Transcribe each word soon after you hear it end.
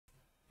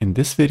In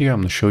this video,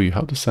 I'm going to show you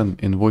how to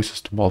send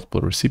invoices to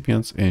multiple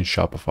recipients in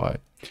Shopify.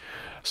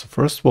 So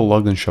first we'll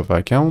log in Shopify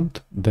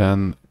account,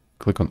 then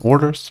click on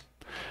orders,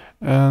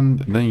 and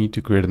then you need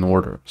to create an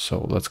order.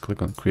 So let's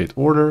click on create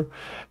order,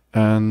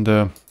 and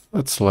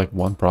let's select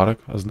one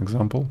product as an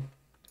example.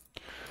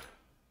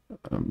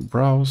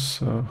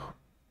 Browse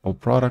all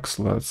products.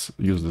 Let's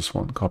use this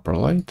one, Copper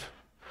Light,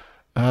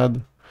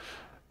 add,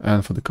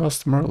 and for the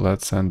customer,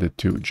 let's send it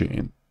to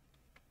Jane.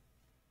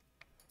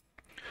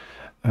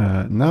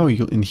 Now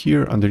in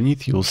here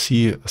underneath you'll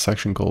see a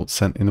section called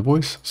Send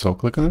Invoice, so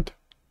click on it.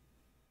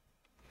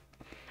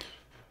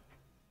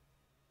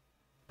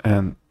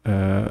 And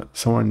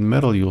somewhere in the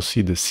middle you'll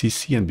see the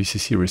CC and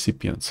BCC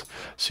recipients,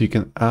 so you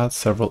can add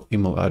several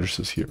email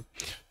addresses here.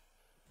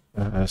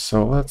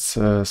 So let's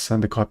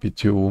send a copy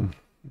to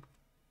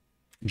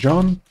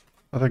John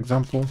at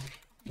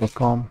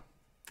example.com,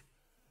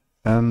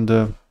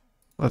 and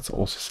let's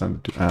also send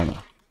it to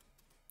Anna.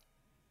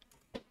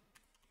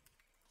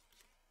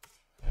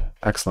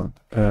 Excellent.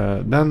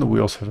 Then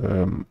we also have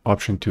an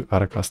option to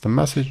add a custom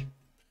message.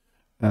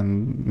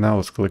 And now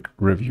let's click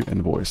Review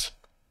Invoice.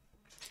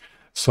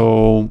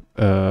 So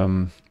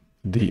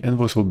the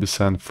invoice will be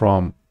sent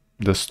from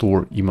the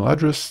store email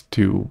address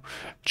to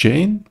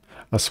Jane.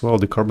 As well,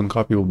 the carbon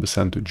copy will be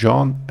sent to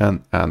John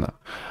and Anna.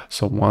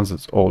 So once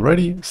it's all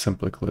ready,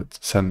 simply click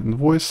Send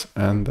Invoice,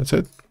 and that's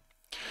it.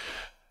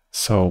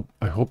 So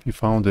I hope you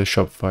found this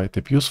Shopify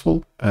tip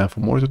useful. And for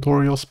more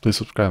tutorials, please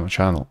subscribe to my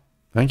channel.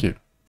 Thank you.